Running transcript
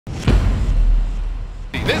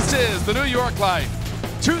This is the New York Life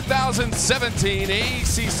 2017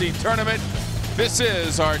 ACC Tournament. This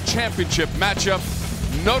is our championship matchup.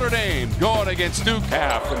 Notre Dame going against Duke.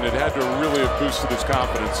 And it had to really have boosted his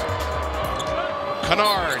confidence.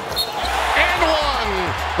 Kennard, and one!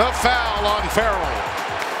 The foul on Farrell.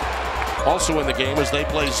 Also in the game as they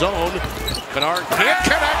play zone. Kennard can't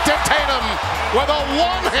connect to Tatum with a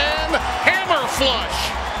one-hand hammer flush.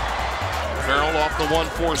 Farrell off the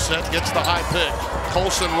 1-4 set, gets the high pick.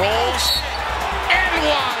 Colson rolls, and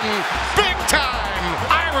one! Big time!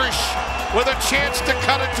 Irish with a chance to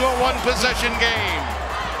cut it to a one-possession game.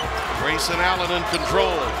 Grayson Allen in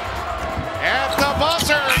control. At the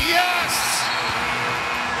buzzer, yes!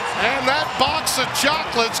 And that box of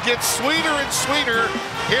chocolates gets sweeter and sweeter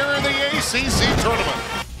here in the ACC tournament.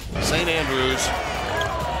 St. Andrews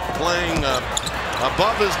playing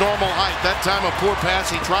above his normal height. That time a poor pass.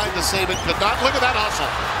 He tried to save it, could not. Look at that hustle.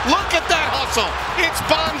 Look at that hustle. It's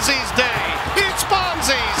Bonzie's day. It's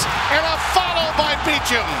Bonzie's. And a follow by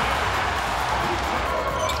Beecham.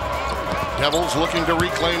 Devils looking to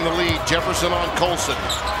reclaim the lead. Jefferson on Colson.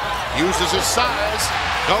 Uses his size.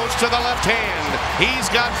 Goes to the left hand. He's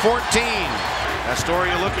got 14.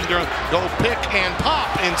 Astoria looking to go pick and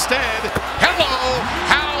pop instead. Hello,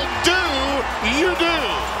 how do you do?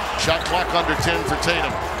 Shot clock under 10 for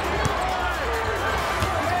Tatum.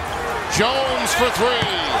 Jones for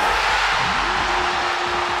three.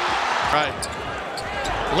 Right.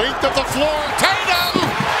 Length of the floor. Tatum!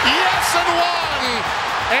 Yes, and one!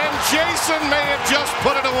 And Jayson may have just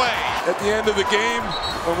put it away. At the end of the game,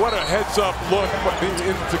 what a heads-up look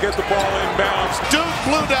to get the ball inbounds. Duke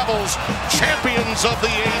Blue Devils, champions of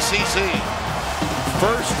the ACC.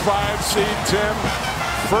 First 5 seed, Tim.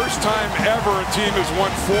 First time ever a team has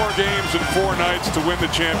won 4 games in 4 nights to win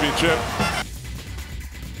the championship.